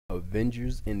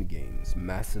Avengers Endgames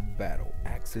massive battle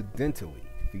accidentally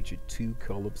featured two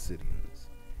Cull Obsidians.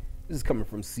 This is coming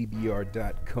from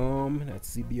CBR.com.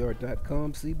 That's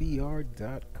CBR.com.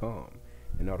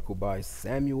 An article by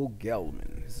Samuel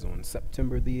Gelman. This is on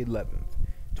September the 11th,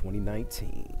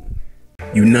 2019.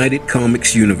 United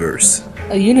Comics Universe.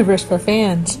 A universe for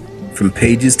fans. From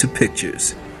pages to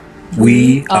pictures,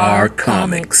 we are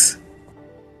comics.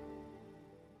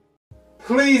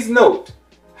 Please note,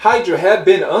 Hydra have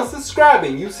been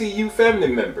unsubscribing UCU family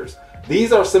members.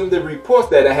 These are some of the reports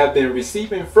that I have been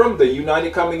receiving from the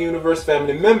United Comic Universe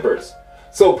family members.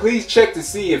 So please check to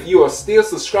see if you are still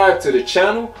subscribed to the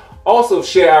channel. Also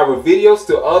share our videos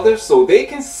to others so they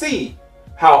can see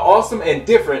how awesome and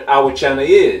different our channel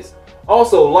is.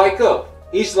 Also like up.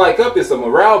 Each like up is a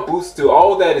morale boost to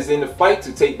all that is in the fight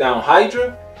to take down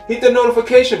Hydra. Hit the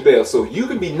notification bell so you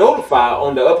can be notified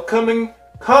on the upcoming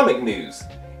comic news.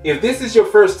 If this is your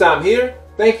first time here,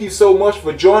 thank you so much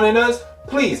for joining us.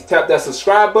 Please tap that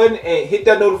subscribe button and hit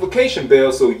that notification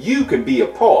bell so you can be a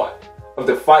part of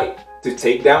the fight to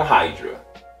take down Hydra.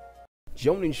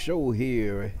 JoninSho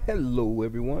here. Hello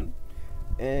everyone,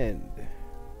 and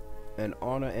an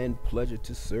honor and pleasure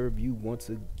to serve you once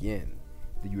again,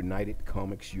 the United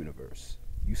Comics Universe,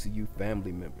 UCU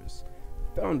family members.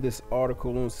 Found this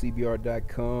article on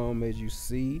CBR.com, as you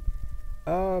see.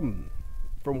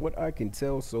 From what I can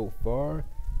tell so far,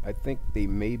 I think they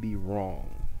may be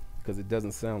wrong, because it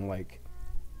doesn't sound like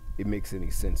it makes any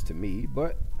sense to me,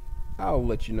 but I'll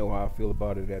let you know how I feel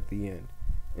about it at the end.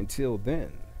 Until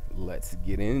then, let's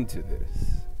get into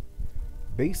this.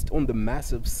 Based on the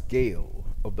massive scale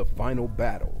of the final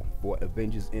battle for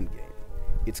Avengers Endgame,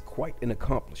 it's quite an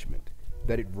accomplishment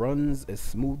that it runs as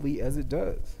smoothly as it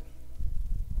does.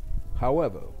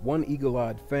 However, one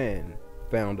eagle-eyed fan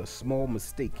found a small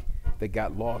mistake that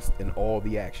got lost in all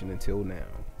the action until now.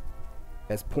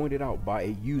 As pointed out by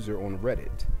a user on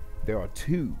Reddit, there are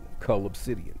two Cull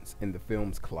Obsidians in the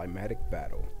film's climatic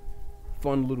battle.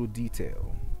 Fun little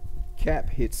detail.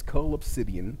 Cap hits Cull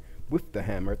Obsidian with the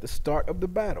hammer at the start of the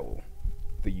battle.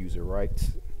 The user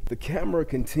writes, the camera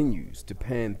continues to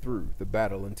pan through the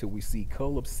battle until we see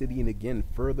Cull Obsidian again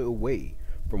further away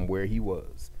from where he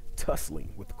was,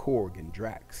 tussling with Korg and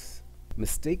Drax.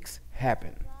 Mistakes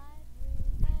happen.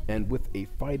 And with a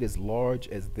fight as large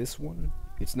as this one,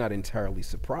 it's not entirely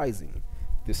surprising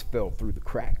this fell through the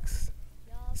cracks.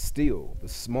 Still, the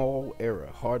small error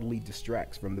hardly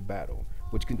distracts from the battle,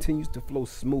 which continues to flow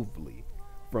smoothly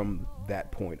from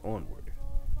that point onward.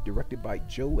 Directed by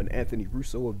Joe and Anthony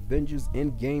Russo, Avengers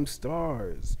Endgame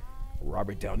stars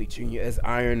Robert Downey Jr. as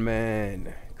Iron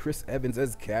Man, Chris Evans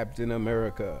as Captain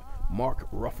America, Mark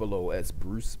Ruffalo as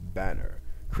Bruce Banner,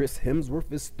 Chris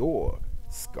Hemsworth as Thor,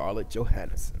 Scarlett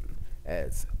Johansson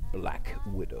as Black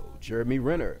Widow, Jeremy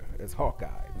Renner as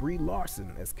Hawkeye, Brie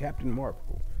Larson as Captain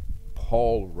Marvel,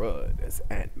 Paul Rudd as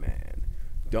Ant-Man,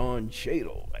 Don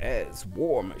Cheadle as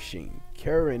War Machine,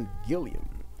 Karen Gilliam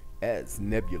as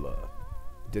Nebula,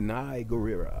 Denai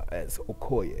Guerrera as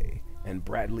Okoye, and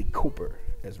Bradley Cooper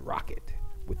as Rocket,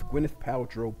 with Gwyneth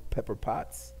Paltrow, Pepper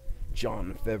Potts,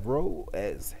 Jon Favreau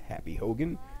as Happy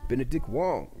Hogan, Benedict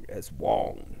Wong as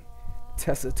Wong,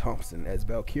 Tessa Thompson as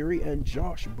Valkyrie, and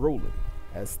Josh Brolin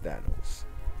as Thanos.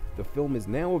 The film is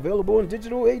now available in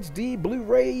digital HD,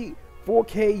 Blu-ray,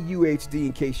 4K UHD,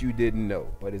 in case you didn't know,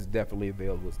 but it's definitely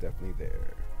available. It's definitely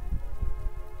there.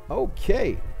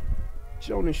 Okay,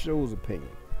 JoninSho's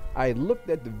opinion. I looked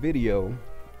at the video,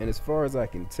 and as far as I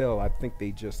can tell, I think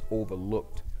they just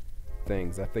overlooked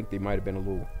things. I think they might have been a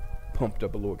little pumped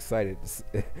up, a little excited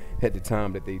at the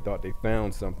time that they thought they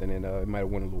found something, and it might have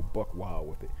went a little buck wild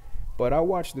with it. But I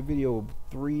watched the video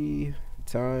 3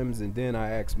 times, and then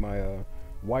I asked my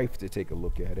wife to take a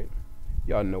look at it.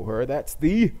 Y'all know her. That's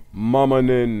the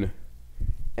Mamanin.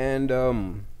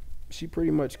 And she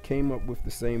pretty much came up with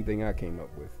the same thing I came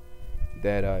up with,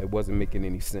 that it wasn't making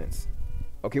any sense.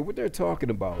 Okay, what they're talking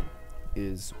about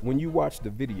is when you watch the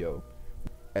video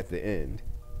at the end,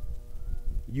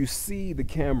 you see the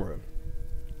camera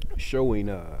showing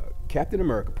Captain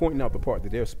America, pointing out the part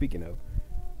that they're speaking of.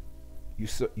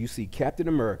 You see Captain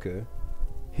America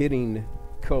hitting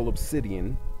Cull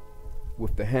Obsidian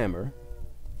with the hammer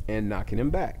and knocking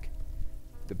him back.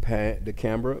 The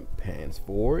camera pans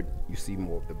forward. You see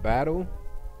more of the battle,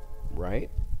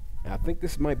 right? And I think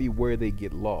this might be where they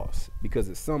get lost, because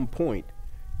at some point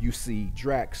you see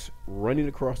Drax running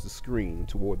across the screen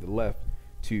toward the left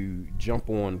to jump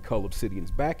on Cull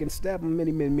Obsidian's back and stab him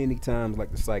many times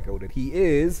like the psycho that he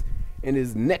is, in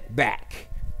his neck back.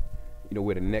 You know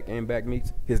where the neck and back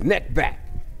meets? His neck back.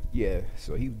 Yeah,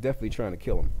 so he's definitely trying to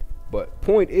kill him. But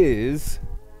point is,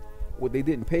 what they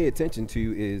didn't pay attention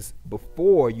to is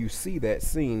before you see that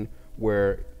scene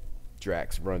where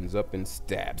Drax runs up and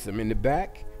stabs him in the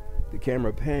back, the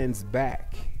camera pans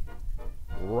back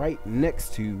right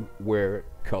next to where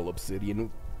Cull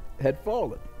Obsidian had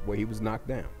fallen, where he was knocked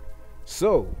down.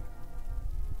 So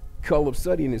Cull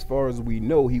Obsidian, as far as we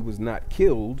know, he was not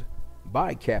killed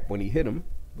by Cap when he hit him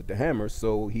with the hammer,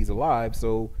 so he's alive.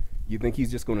 So you think he's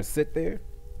just going to sit there?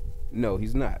 No,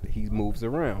 he's not. He moves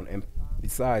around. And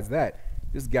besides that,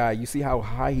 this guy, you see how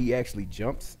high he actually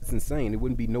jumps? It's insane. It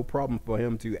wouldn't be no problem for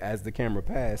him to, as the camera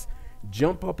passed,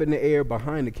 jump up in the air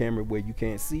behind the camera where you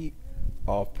can't see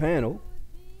off panel.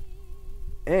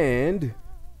 And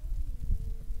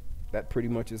that pretty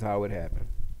much is how it happened.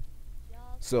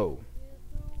 So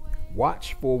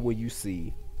watch for when you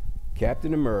see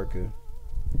Captain America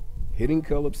hitting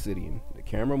Cull Obsidian. The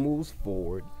camera moves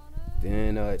forward.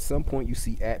 Then at some point you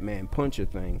see Ant-Man punch a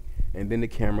thing, and then the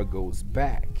camera goes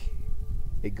back.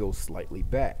 It goes slightly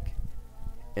back.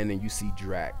 And then you see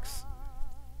Drax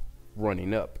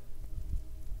running up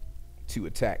to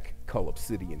attack Cull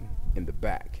Obsidian in the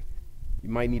back. You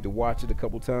might need to watch it a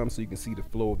couple times so you can see the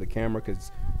flow of the camera,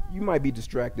 because you might be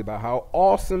distracted by how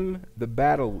awesome the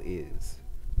battle is.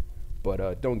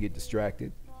 But don't get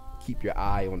distracted. Keep your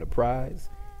eye on the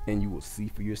prize, and you will see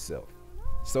for yourself.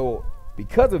 So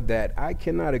because of that, I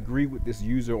cannot agree with this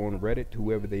user on Reddit,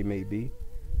 whoever they may be,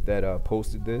 that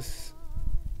posted this.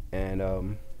 And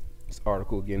this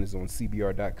article, again, is on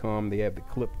cbr.com. They have the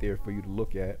clip there for you to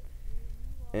look at.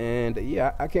 And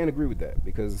yeah, I can't agree with that,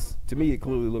 because to me it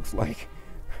clearly looks like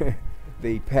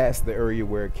they passed the area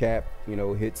where Cap,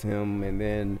 hits him, and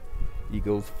then he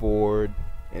goes forward,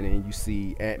 and then you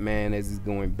see Ant-Man as he's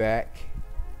going back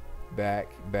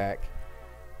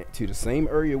to the same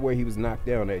area where he was knocked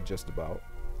down at, just about.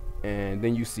 And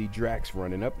then you see Drax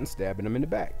running up and stabbing him in the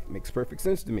back. Makes perfect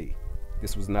sense to me.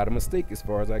 This was not a mistake as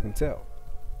far as I can tell.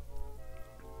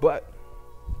 But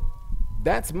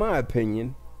that's my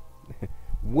opinion.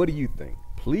 What do you think?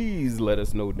 Please let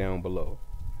us know down below.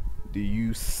 Do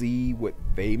you see what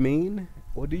they mean?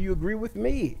 Or do you agree with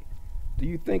me? Do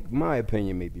you think my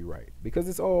opinion may be right? Because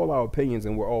it's all our opinions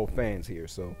and we're all fans here.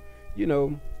 So,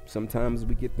 sometimes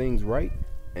we get things right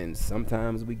and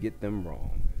sometimes we get them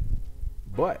wrong.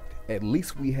 But at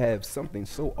least we have something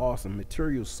so awesome,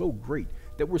 material so great,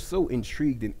 that we're so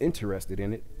intrigued and interested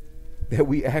in it, that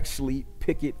we actually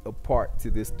pick it apart to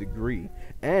this degree.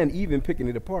 And even picking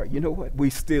it apart, you know what? We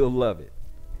still love it.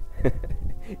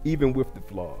 Even with the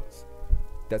flaws.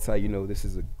 That's how you know this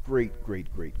is a great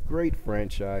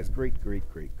franchise,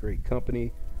 great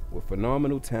company with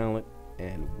phenomenal talent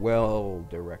and well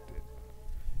directed.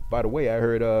 By the way, I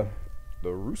heard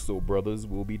the Russo brothers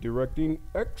will be directing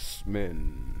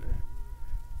X-Men.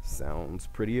 Sounds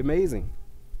pretty amazing.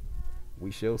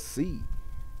 We shall see.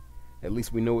 At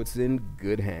least we know it's in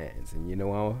good hands. And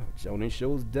our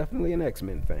JoninSho is definitely an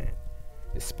X-Men fan,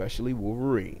 especially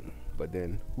Wolverine. But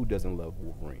then, who doesn't love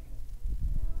Wolverine?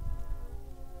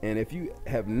 And if you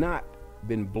have not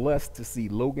been blessed to see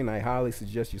Logan, I highly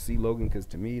suggest you see Logan, because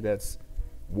to me, that's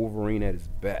Wolverine at his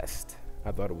best.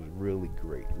 I thought it was really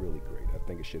great. I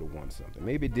think it should have won something.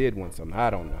 Maybe it did win something. I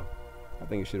don't know. I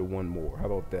think it should have won more. How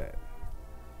about that?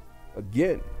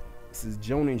 Again, this is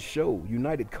JoninSho,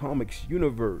 United Comics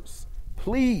Universe.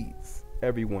 Please,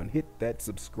 everyone, hit that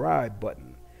subscribe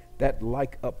button, that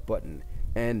like up button,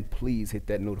 and please hit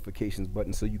that notifications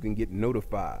button so you can get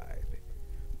notified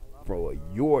for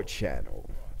your channel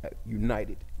at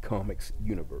United Comics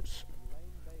Universe,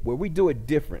 where we do it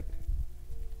different.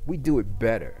 We do it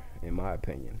better, in my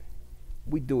opinion.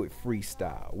 We do it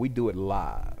freestyle. We do it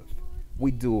live. We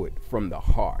do it from the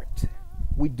heart.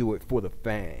 We do it for the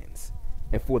fans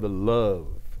and for the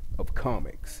love of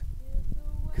comics.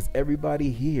 Because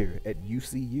everybody here at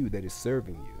UCU that is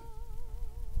serving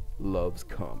you loves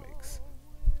comics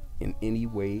in any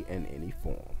way and any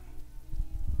form.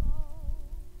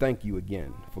 Thank you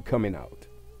again for coming out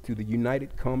to the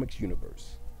United Comics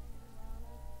Universe.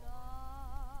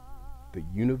 The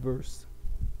universe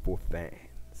for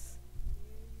fans.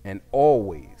 And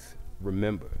always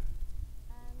remember,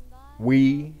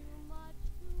 we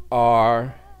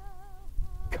are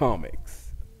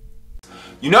comics.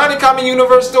 United Comic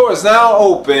Universe store is now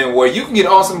open, where you can get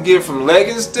awesome gear from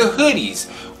leggings to hoodies.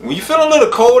 When you feel a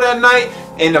little cold at night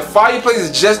and the fireplace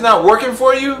is just not working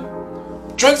for you,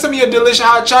 drink some of your delicious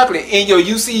hot chocolate in your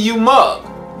UCU mug.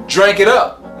 Drink it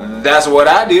up. That's what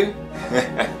I do.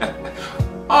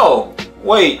 Oh,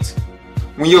 wait.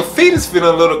 When your feet is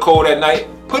feeling a little cold at night,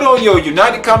 put on your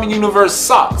United Comic Universe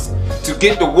socks to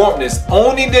get the warmness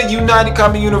only the United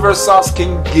Comic Universe socks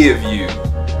can give you.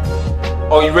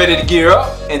 Are you ready to gear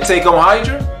up and take on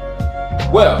Hydra?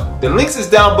 Well, the links is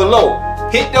down below.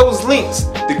 Hit those links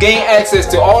to gain access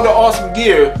to all the awesome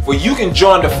gear where you can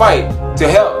join the fight to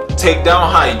help take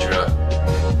down Hydra.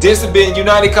 This has been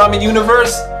United Comic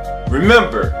Universe.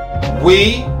 Remember,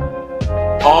 we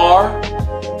are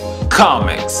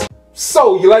comics.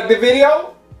 So, you like the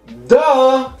video?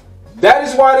 Duh! That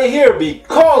is why they're here,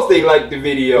 because they like the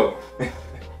video.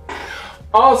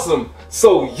 Awesome.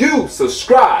 So you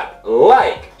subscribe,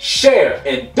 like, share,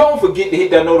 and don't forget to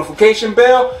hit that notification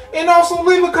bell, and also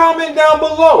leave a comment down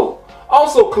below.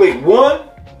 Also click 1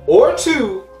 or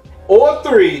 2 or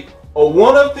 3 or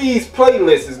one of these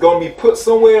playlists is going to be put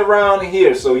somewhere around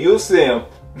here, so you'll see them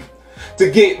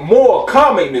to get more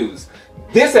comic news.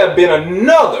 This has been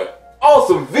another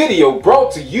awesome video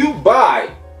brought to you by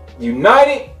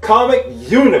United Comic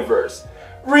Universe.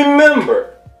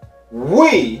 Remember,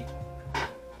 we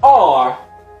are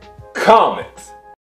comics.